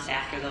 6 months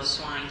after those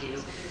swine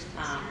do.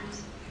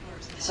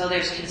 So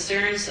there's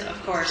concerns,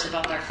 of course,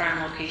 about our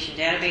farm location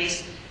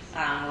database.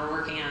 We're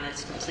working on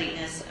its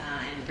completeness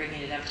and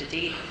bringing it up to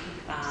date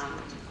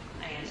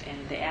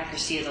and the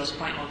accuracy of those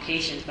point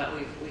locations, but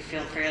we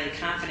feel fairly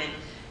confident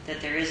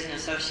that there is an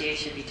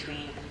association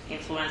between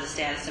influenza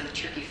status of a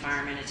turkey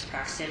farm and its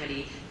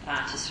proximity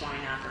to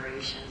swine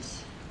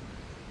operations.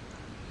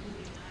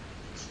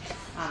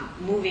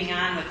 Moving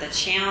on with the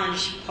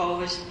challenge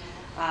posed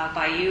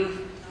by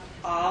you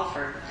all,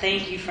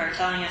 thank you for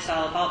telling us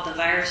all about the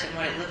virus and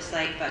what it looks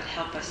like, but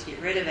help us get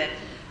rid of it.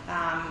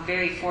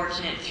 Very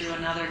fortunate through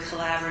another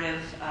collaborative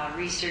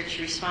research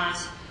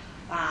response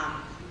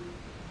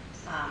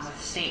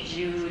with St.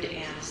 Jude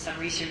and some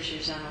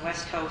researchers on the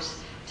West Coast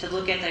to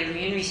look at the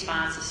immune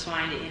response of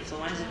swine to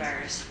influenza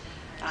virus.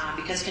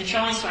 Because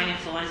controlling swine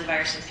influenza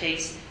virus in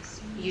pigs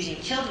using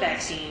killed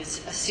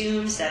vaccines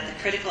assumes that the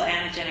critical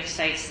antigenic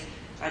sites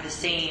are the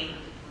same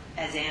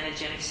as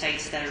antigenic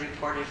sites that are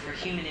reported for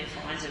human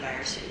influenza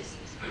viruses.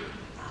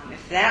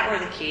 If that were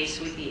the case,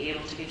 we'd be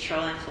able to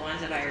control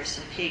influenza virus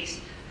in pigs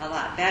a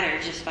lot better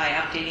just by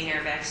updating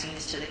our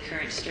vaccines to the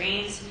current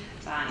strains,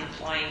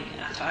 employing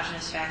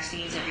autogenous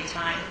vaccines every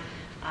time,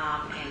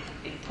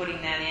 and putting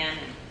that in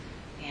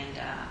and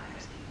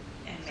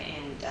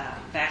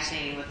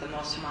vaccinating with the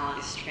most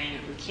homologous strain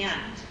that we can.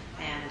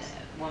 And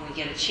when we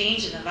get a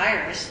change in the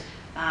virus,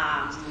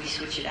 we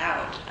switch it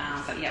out,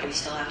 but yet we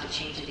still have to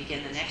change it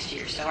again the next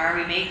year. So are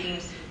we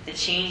making the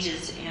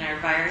changes in our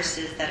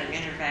viruses that are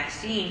in our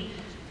vaccine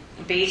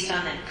based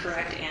on the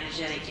correct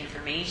antigenic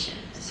information?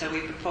 So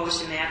we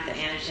propose to map the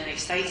antigenic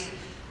sites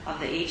of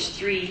the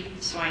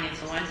H3 swine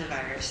influenza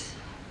virus,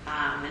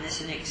 and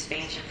this is an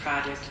expansion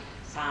project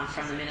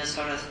from the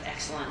Minnesota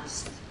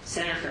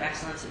Center for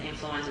Excellence in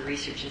Influenza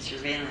Research and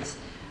Surveillance,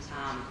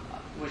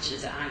 which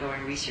is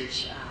ongoing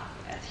research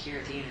here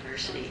at the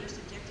university.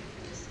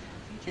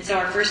 And so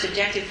our first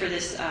objective for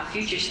this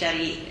future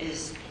study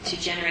is to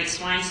generate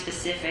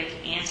swine-specific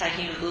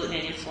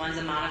anti-hemagglutinin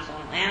influenza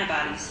monoclonal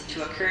antibodies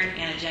to a current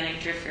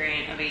antigenic drift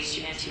variant of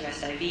H3N2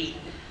 SIV.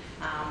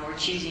 We're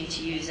choosing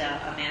to use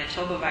a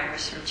Manitoba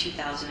virus from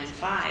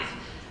 2005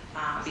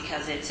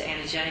 because it's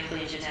antigenically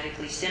and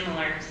genetically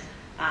similar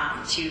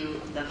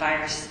to the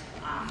virus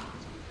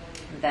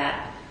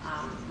that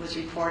was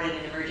reported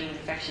in emerging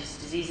infectious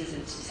diseases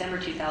in December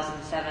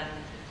 2007.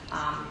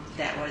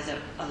 That was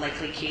a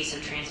likely case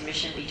of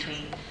transmission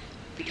between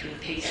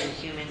pigs and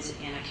humans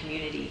in a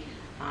community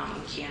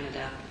in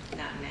Canada,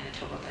 not in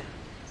Manitoba, but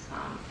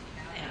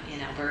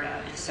in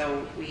Alberta. And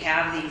so we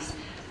have these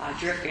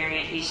drift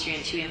variant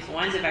H3N2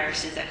 influenza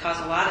viruses that cause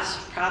a lot of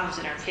problems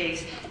in our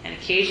pigs, and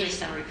occasionally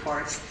some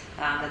reports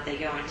that they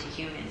go into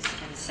humans.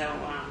 And so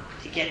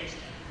to get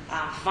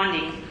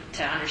funding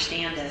to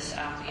understand this,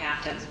 we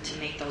have to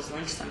make those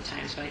links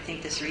sometimes. But I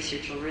think this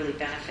research will really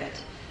benefit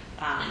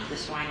the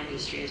swine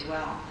industry as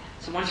well.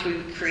 So once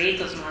we create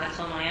those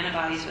monoclonal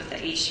antibodies with the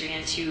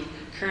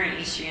current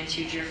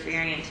H3N2 drift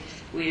variant,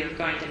 we are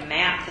going to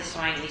map the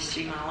swine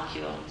H3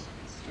 molecule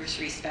with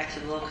respect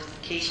to the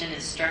location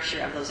and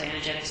structure of those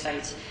antigenic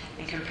sites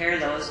and compare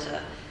those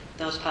to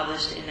those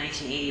published in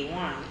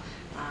 1981,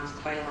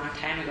 quite a long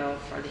time ago,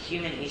 for the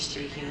human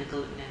H3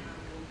 hemagglutinin.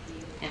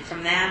 And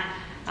from that,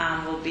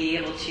 we'll be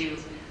able to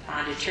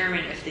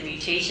determine if the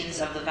mutations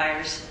of the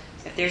virus,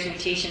 if there's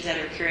mutations that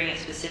are occurring at a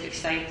specific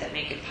site that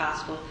make it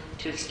possible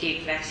to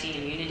escape vaccine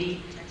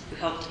immunity. We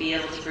hope to be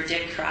able to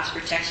predict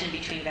cross-protection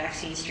between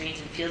vaccine strains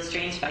and field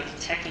strains by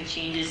detecting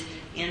changes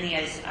in the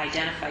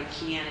identified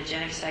key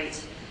antigenic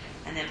sites,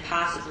 and then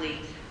possibly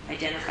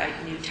identify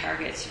new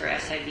targets for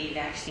SIV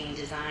vaccine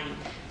design.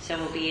 So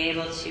we'll be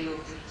able to,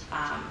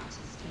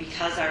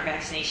 because our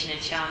vaccination and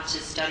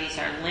challenges studies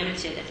are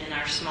limited in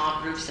our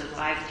small groups of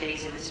live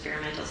pigs in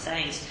experimental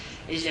settings,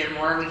 is there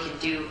more we can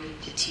do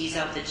to tease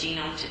out the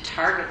genome to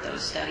target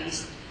those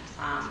studies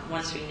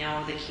once we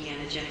know the key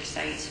antigenic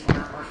sites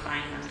or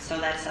find them? So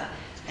that's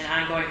an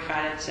ongoing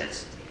project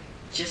that's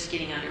just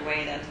getting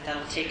underway.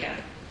 That'll take a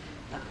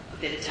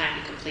bit of time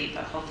to complete,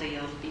 but hopefully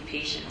you'll be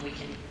patient and we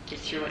can get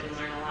through it and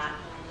learn a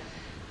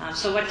lot.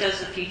 So what does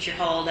the future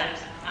hold?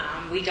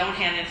 We don't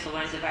have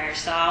influenza virus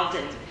solved,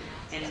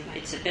 and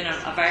it's been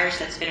a virus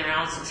that's been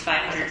around since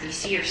 500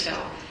 BC or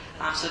so.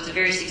 So it's a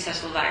very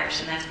successful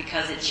virus, and that's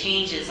because it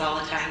changes all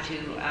the time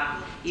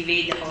to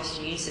evade the host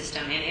immune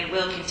system, and it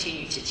will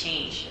continue to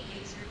change.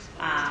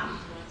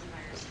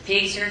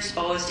 Pigs are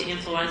exposed to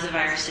influenza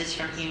viruses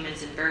from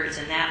humans and birds,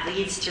 and that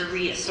leads to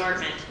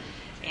reassortment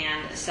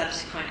and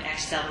subsequent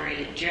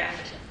accelerated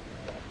drift.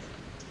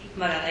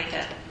 But I'd like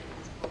to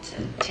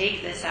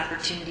take this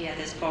opportunity at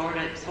this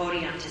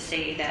podium to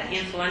say that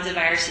influenza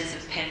viruses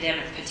of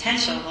pandemic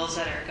potential, those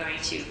that are going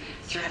to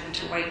threaten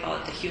to wipe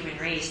out the human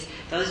race,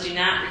 those do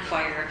not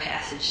require a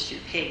passage through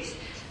pigs.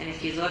 And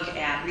if you look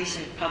at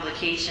recent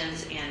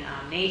publications in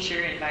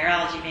Nature and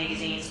virology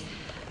magazines,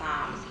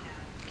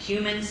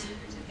 humans'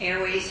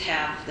 airways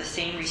have the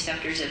same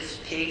receptors as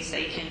pigs.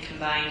 They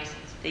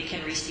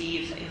can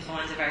receive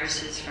influenza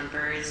viruses from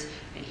birds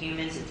and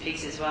humans and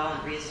pigs as well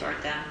and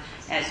reassort them,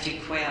 as do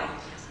quail.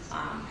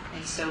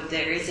 And so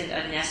there isn't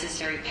a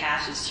necessary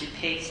passage through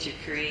pigs to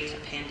create a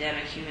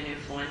pandemic human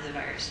influenza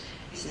virus.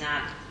 It's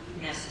not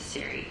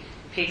necessary.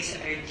 Pigs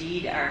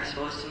are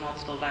exposed to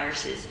multiple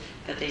viruses,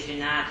 but they do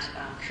not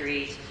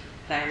create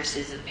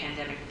viruses of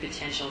pandemic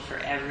potential for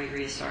every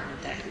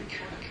reassortment that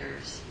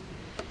occurs.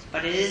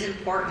 But it is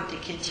important to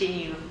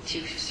continue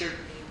to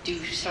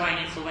do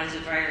swine influenza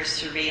virus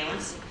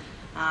surveillance,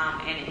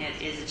 and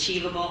it is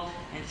achievable,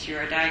 and through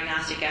our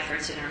diagnostic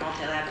efforts and our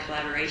multi-lab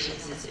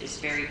collaborations is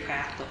very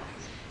practical.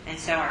 And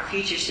so our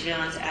future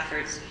surveillance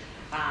efforts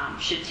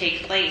should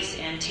take place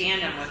in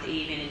tandem with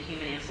avian and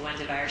human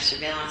influenza virus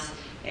surveillance,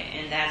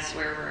 and that's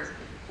where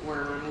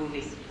we're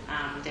moving.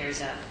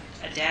 There's a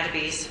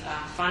database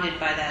funded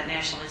by the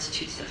National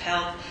Institutes of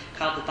Health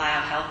called the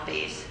BioHealth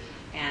Base,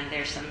 and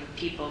there's some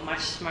people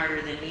much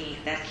smarter than me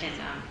that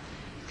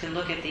can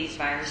look at these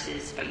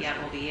viruses, but yet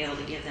we'll be able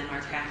to give them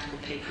our practical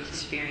pig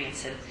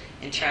experience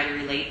and try to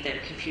relate their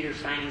computer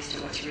findings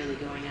to what's really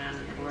going on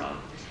in the world.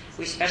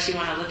 We especially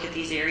want to look at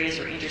these areas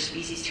where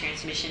interspecies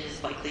transmission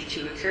is likely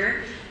to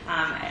occur,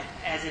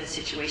 as in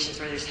situations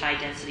where there's high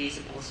densities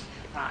of both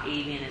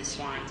avian and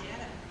swine.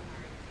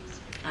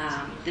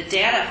 The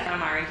data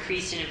from our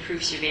increased and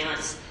improved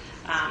surveillance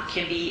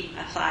can be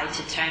applied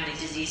to timely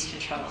disease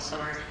control. So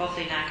we're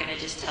hopefully not going to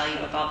just tell you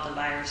about the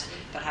virus,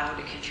 but how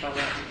to control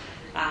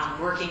it.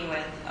 Working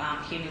with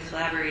human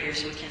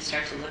collaborators, we can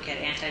start to look at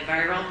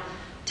antiviral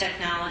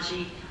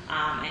technology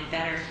and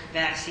better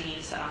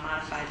vaccines,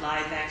 modified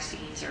live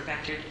vaccines or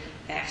vectored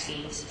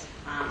vaccines.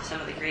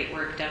 Some of the great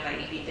work done by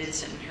E.B.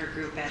 Benson and her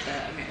group at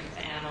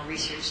the Animal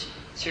Research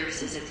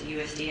Services at the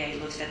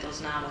USDA looks at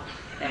those novel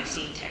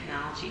vaccine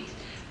technologies.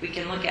 We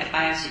can look at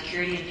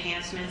biosecurity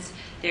enhancements.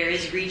 There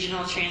is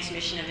regional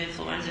transmission of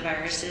influenza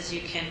viruses.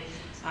 You can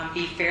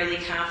be fairly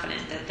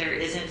confident that there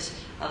isn't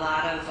a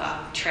lot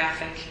of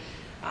traffic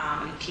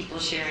and people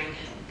sharing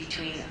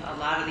between a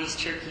lot of these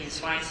turkey and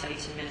swine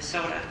sites in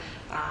Minnesota.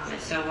 And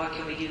so what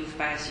can we do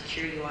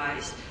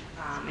biosecurity-wise?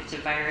 If the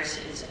virus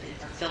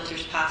are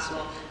filters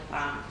possible,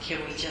 can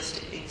we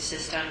just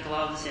insist on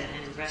gloves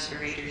and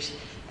respirators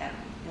at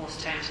most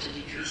times to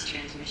decrease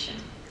transmission?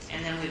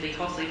 And then we'll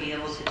hopefully be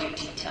able to do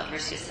detailed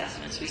risk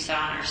assessments. We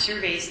saw in our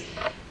surveys,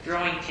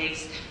 growing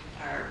pigs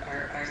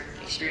are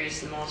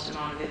experiencing the most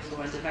amount of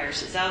influenza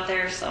viruses out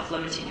there,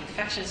 self-limiting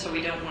infection, so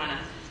we don't want to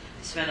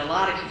spend a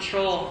lot of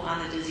control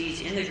on the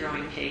disease in the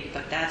growing pig,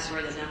 but that's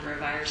where the number of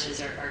viruses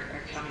are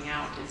coming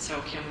out. And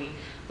so can we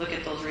look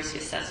at those risk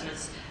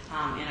assessments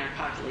in our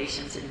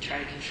populations and try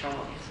to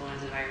control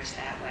influenza virus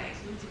that way?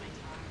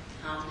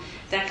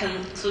 That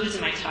concludes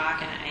my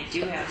talk, and I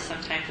do have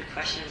some time for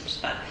questions,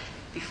 but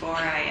before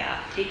I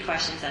take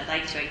questions, I'd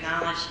like to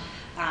acknowledge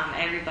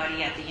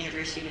everybody at the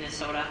University of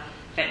Minnesota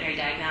Veterinary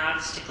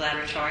Diagnostic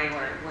Laboratory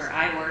where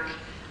I work,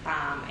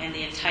 and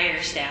the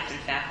entire staff and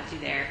faculty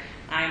there.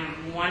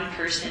 I'm one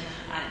person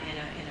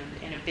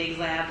in a big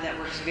lab that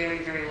works very,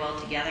 very well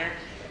together.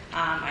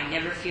 I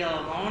never feel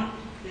alone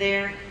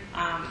there,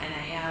 and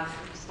I have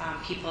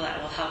people that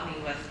will help me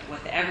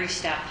with every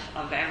step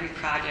of every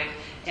project,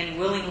 and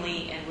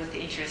willingly and with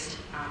interest,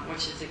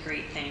 which is a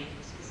great thing.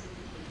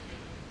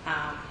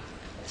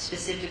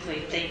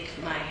 Specifically, thank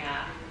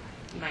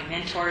my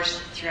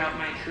mentors throughout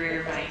my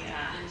career. My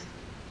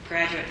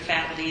graduate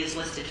faculty is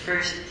listed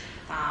first,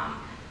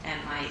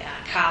 and my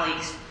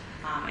colleagues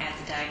at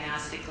the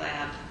Diagnostic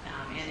Lab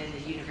and in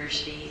the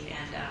university,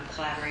 and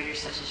collaborators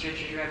such as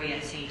Richard Revy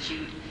at St.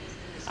 Jude.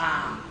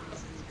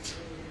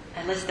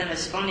 I list them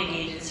as funding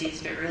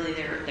agencies, but really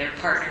they're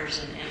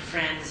partners and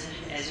friends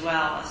as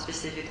well,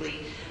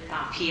 specifically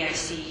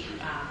PIC,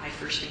 my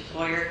first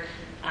employer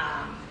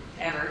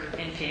ever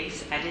in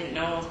pigs. I didn't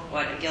know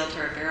what a gilt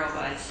or a barrel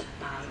was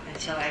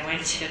until I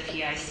went to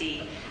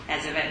PIC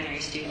as a veterinary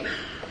student.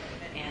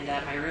 And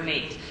my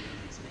roommate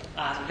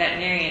the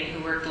veterinarian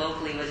who worked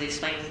locally was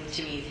explaining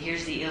to me,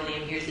 here's the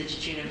ileum, here's the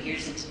jejunum,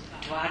 here's the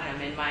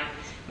duodenum, and my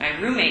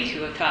roommate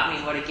who had taught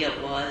me what a gilt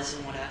was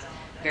and what a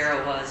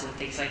barrow was and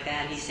things like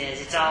that, he says,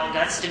 it's all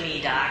guts to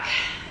me, Doc.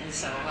 And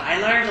so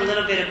I learned a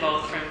little bit of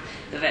both from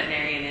the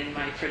veterinarian and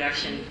my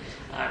production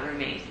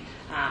roommate.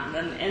 And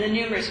the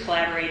numerous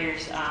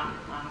collaborators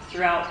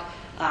throughout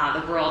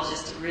the world,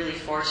 just really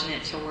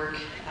fortunate to work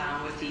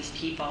with these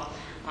people.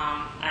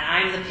 And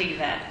I'm the pig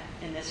vet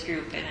in this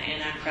group,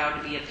 and I'm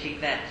proud to be a pig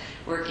vet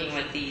working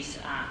with these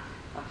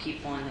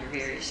people in their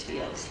various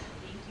fields.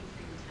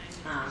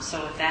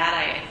 So with that,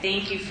 I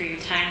thank you for your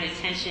time and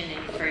attention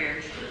and for your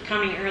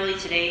coming early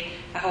today.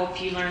 I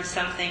hope you learned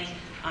something,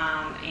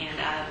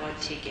 and I would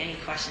take any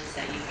questions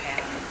that you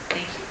have.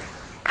 Thank you.